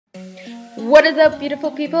What is up, beautiful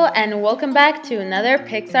people, and welcome back to another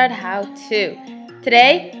PicsArt how-to.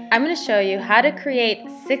 Today, I'm going to show you how to create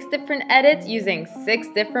 6 different edits using 6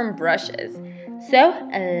 different brushes. So,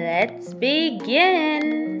 let's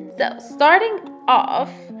begin. So, starting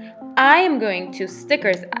off, I am going to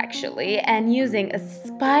stickers actually, and using a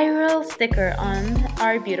spiral sticker on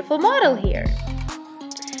our beautiful model here.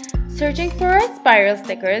 Searching for our spiral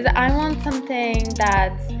stickers, I want something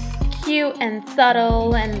that's cute and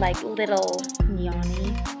subtle and like little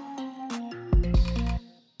neon-y.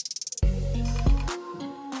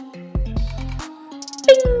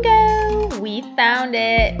 Bingo! We found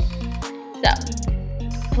it! So,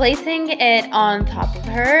 placing it on top of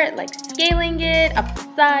her, like scaling it up to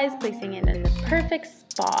size, placing it in the perfect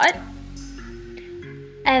spot.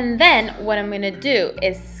 And then what I'm going to do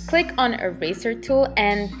is click on eraser tool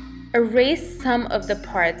and erase some of the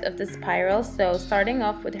parts of the spiral. So starting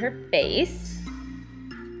off with her face.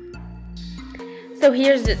 So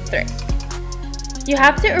here's the trick. You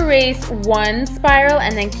have to erase one spiral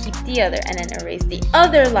and then keep the other, and then erase the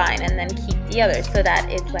other line and then keep the other, so that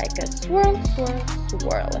it's like a swirl, swirl,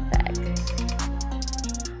 swirl effect.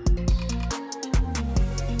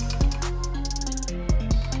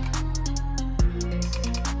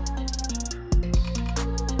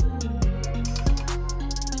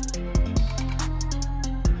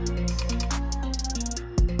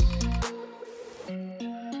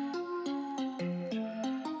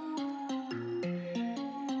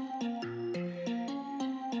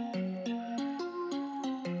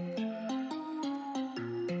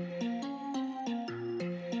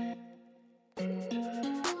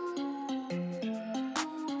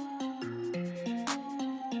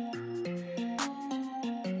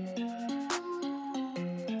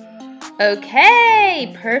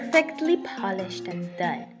 Okay, perfectly polished and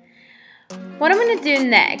done. What I'm going to do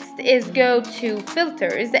next is go to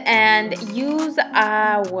filters and use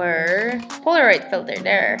our Polaroid filter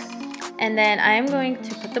there. And then I'm going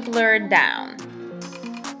to put the blur down.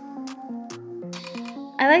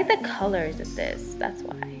 I like the colors of this, that's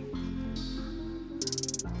why.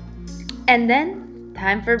 And then,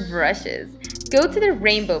 time for brushes. Go to the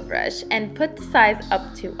rainbow brush and put the size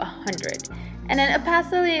up to 100. And then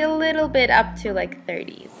opacity a little bit up to like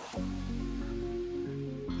 30s.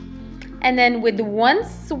 And then with one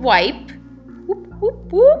swipe, whoop,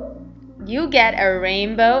 whoop, whoop, you get a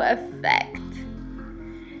rainbow effect.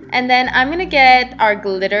 And then I'm gonna get our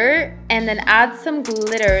glitter and then add some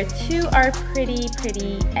glitter to our pretty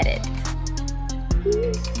edit.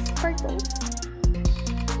 Ooh, sparkles.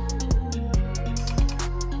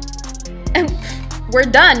 We're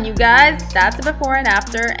done, you guys. That's the before and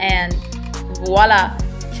after, and voila,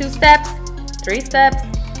 2 steps, 3 steps,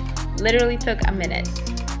 literally took a minute.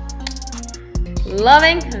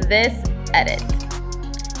 Loving this edit.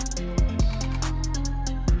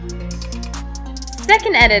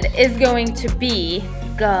 Second edit is going to be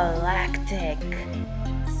galactic.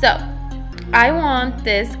 So, I want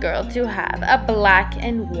this girl to have a black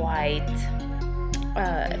and white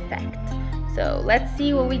effect. So, let's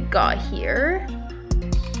see what we got here.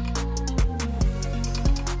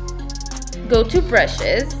 Go to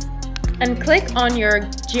brushes and click on your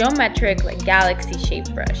geometric like galaxy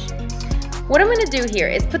shape brush. What I'm going to do here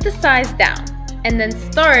is put the size down and then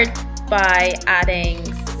start by adding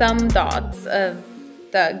some dots of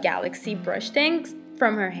the galaxy brush things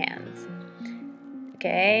from her hands.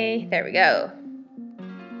 Okay, there we go.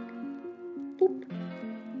 Boop.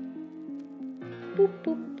 Boop,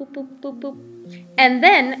 boop, boop, boop, boop, boop. And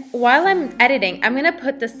then, while I'm editing, I'm going to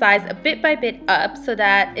put the size a bit by bit up so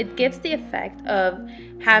that it gives the effect of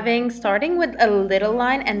starting with a little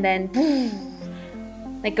line and then boom,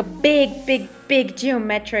 like a big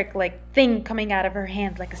geometric like thing coming out of her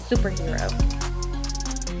hand like a superhero.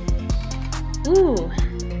 Ooh,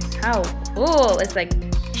 how cool. It's like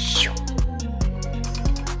shoo.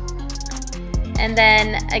 And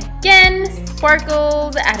then again,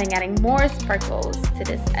 sparkles, adding more sparkles to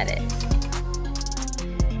this edit.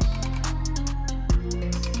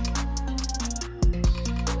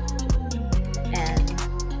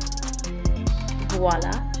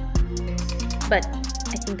 Voila. But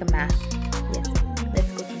I think a mask. Yes,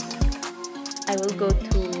 let's go to mask. I will go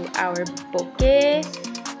to our bokeh.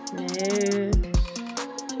 No.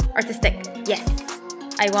 Artistic. Yes.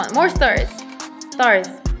 I want more stars. Stars.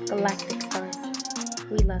 Galactic stars.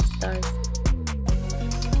 We love stars.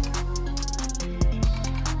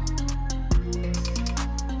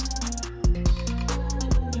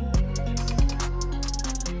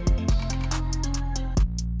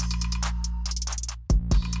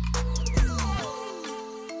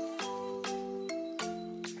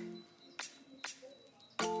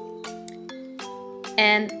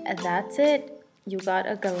 And that's it. You got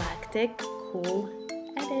a galactic cool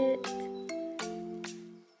edit.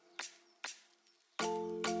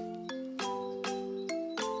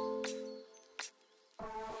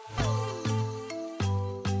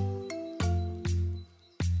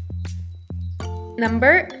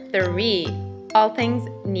 Number 3, all things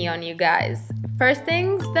neon, you guys. First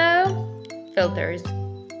things though, filters.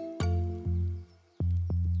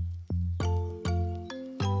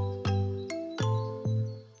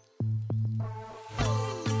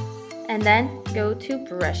 And then go to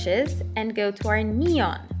brushes and go to our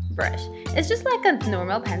neon brush. It's just like a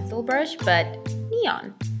normal pencil brush, but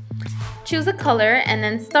neon. Choose a color and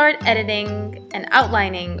then start editing and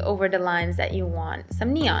outlining over the lines that you want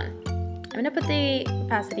some neon. I'm gonna put the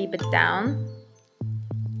opacity a bit down.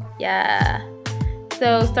 Yeah.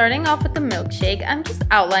 So starting off with the milkshake, I'm just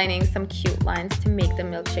outlining some cute lines to make the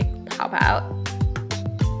milkshake pop out.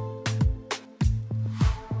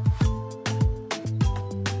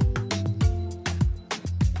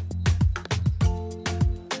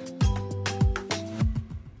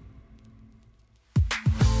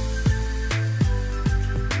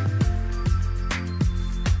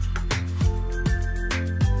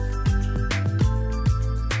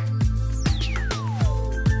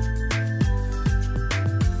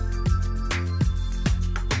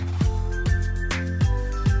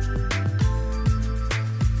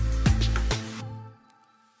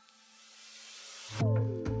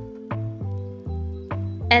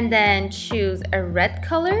 And then choose a red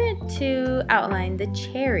color to outline the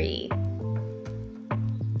cherry.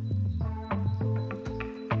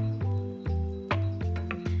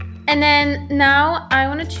 And then now I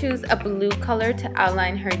want to choose a blue color to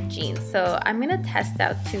outline her jeans. So I'm going to test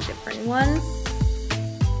out 2 different ones.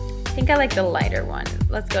 I think I like the lighter one.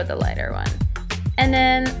 Let's go with the lighter one. And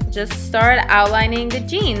then just start outlining the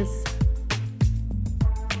jeans.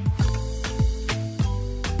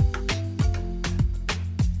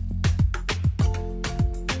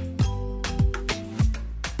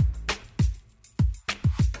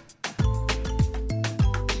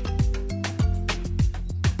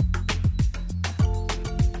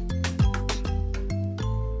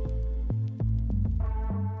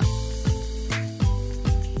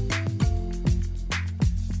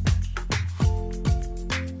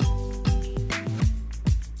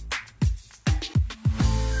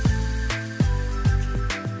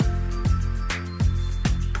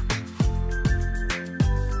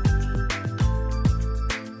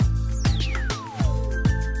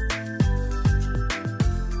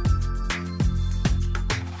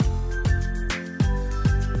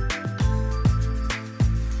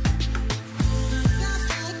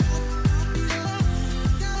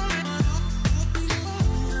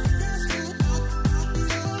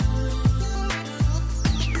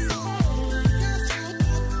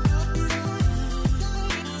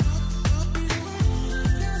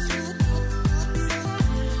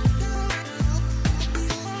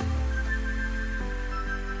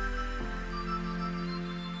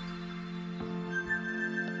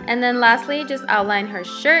 And then lastly, just outline her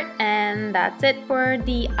shirt, and that's it for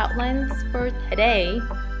the outlines for today.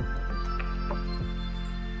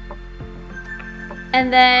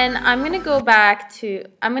 And then I'm gonna go back to,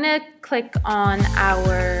 I'm gonna click on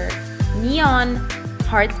our neon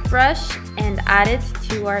heart brush and add it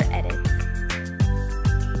to our edit.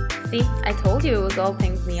 See, I told you it was all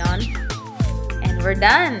things neon. And we're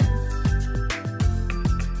done.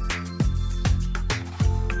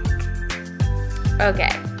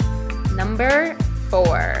 Okay. Number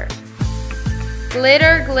 4.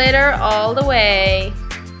 Glitter, glitter all the way.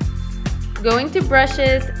 Going to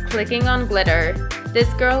brushes, clicking on glitter.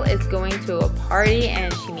 This girl is going to a party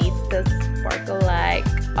and she needs to sparkle like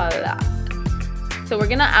a lot. So we're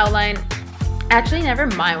gonna outline, actually never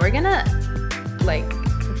mind, we're gonna like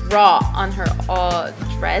draw on her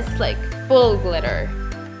dress like full glitter.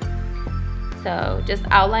 So just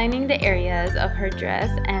outlining the areas of her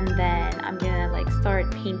dress, and then I'm gonna like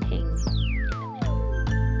start painting.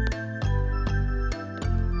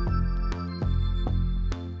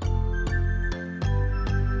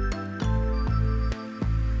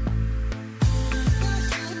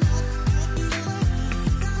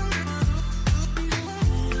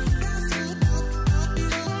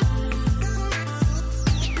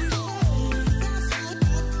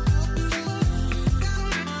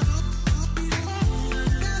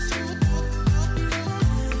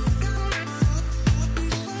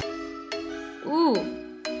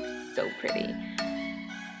 So pretty.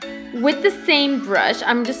 With the same brush,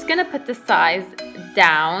 I'm just gonna put the size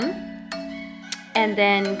down and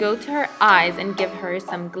then go to her eyes and give her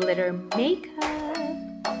some glitter makeup.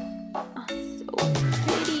 Oh, so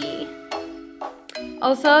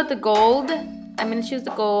Also the gold, I'm gonna choose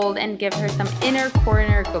the gold and give her some inner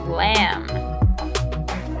corner glam.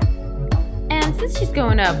 And since she's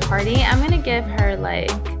going to a party, I'm gonna give her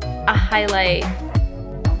like a highlight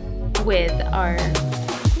with our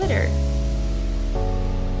glitter.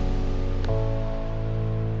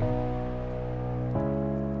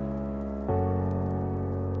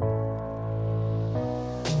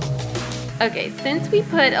 Okay, since we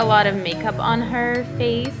put a lot of makeup on her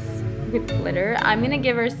face with glitter, I'm gonna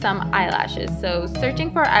give her some eyelashes. So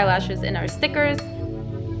searching for eyelashes in our stickers.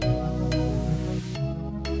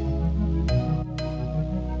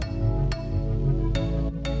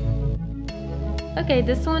 Okay,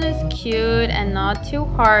 this one is cute and not too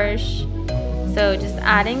harsh. So just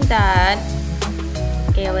adding that,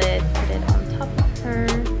 scale it, put it on top of her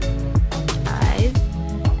eyes,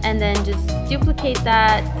 and then just duplicate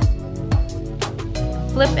that,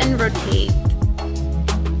 flip and rotate,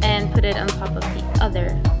 and put it on top of the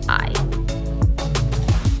other eye.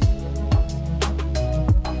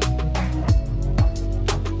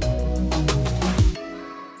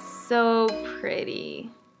 So pretty.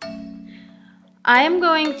 I am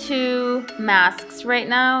going to masks right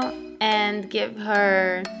now and give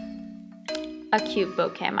her a cute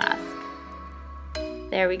bouquet mask.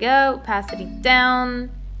 There we go, opacity down,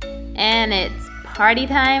 and it's party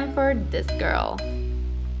time for this girl.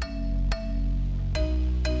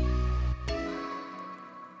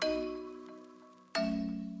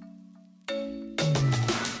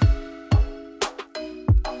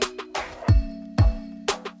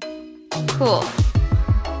 Cool.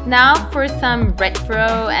 Now for some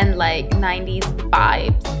retro and like 90s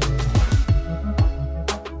vibes.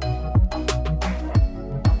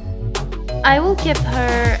 I will give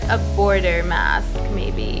her a border mask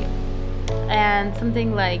maybe, and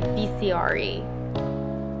something like VCR-y.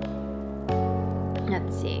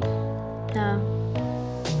 Let's see. No.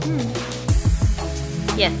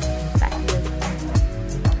 Yes, back to this.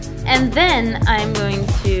 And then I'm going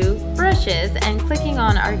to brushes and clicking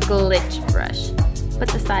on our glitch brush. Put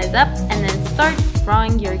the size up and then start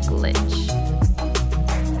drawing your glitch.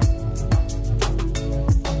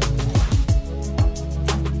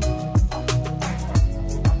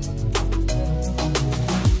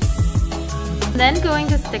 Then going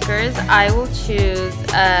to stickers, I will choose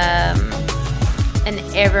an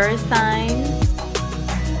error sign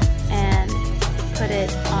and put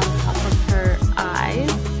it on top of her eyes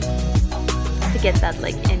to get that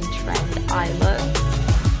like in trend eye look.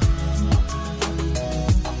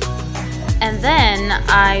 And then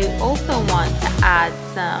I also want to add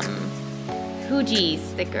some Fuji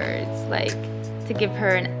stickers, like to give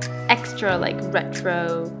her an extra like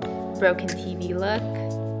retro broken TV look.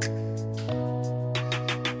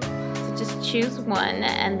 So just choose one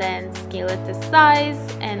and then scale it to size,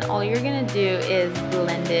 and all you're gonna do is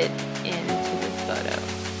blend it into this photo.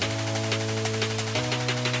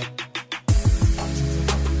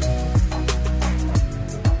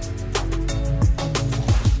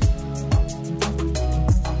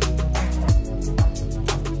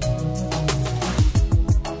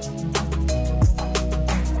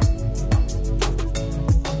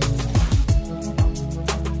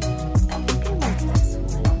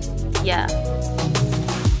 Yeah,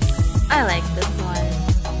 I like this one.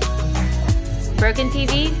 Broken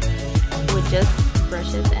TV with just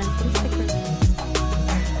brushes and some stickers.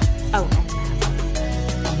 Oh, and that.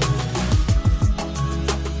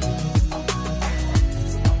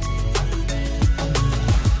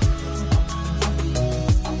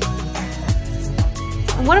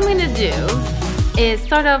 What I'm gonna do is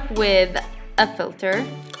start off with a filter,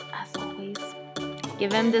 as always.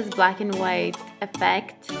 Give him this black and white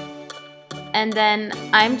effect. And then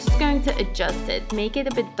I'm just going to adjust it, make it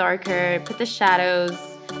a bit darker, put the shadows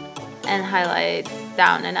and highlights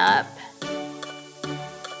down and up.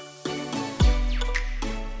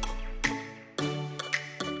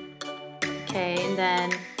 Okay, and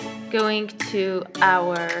then going to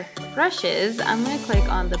our brushes, I'm going to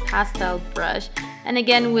click on the pastel brush. And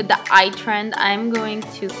again, with the eye trend, I'm going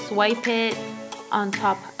to swipe it on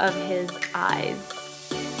top of his eyes.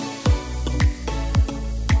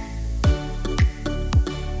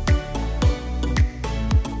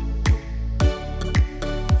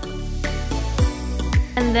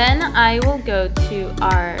 And then I will go to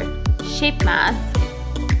our shape mask,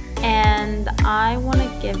 and I want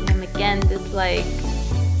to give him again this like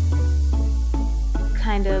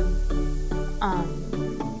kind of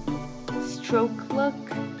stroke look.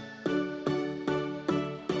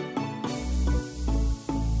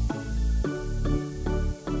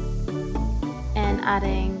 And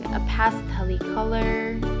adding a pastel-y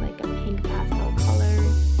color, like a pink pastel color.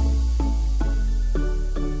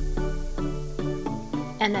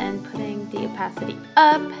 and then putting the opacity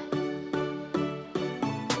up.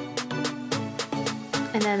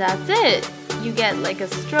 And then that's it. You get like a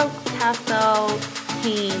stroke pastel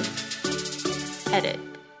paint edit.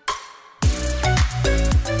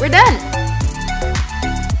 We're done!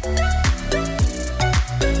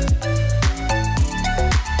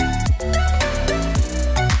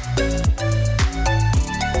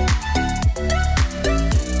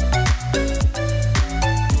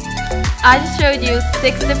 I just showed you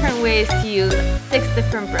 6 different ways to use 6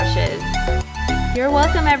 different brushes. You're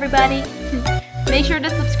welcome, everybody! Make sure to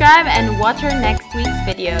subscribe and watch our next week's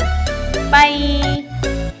video. Bye!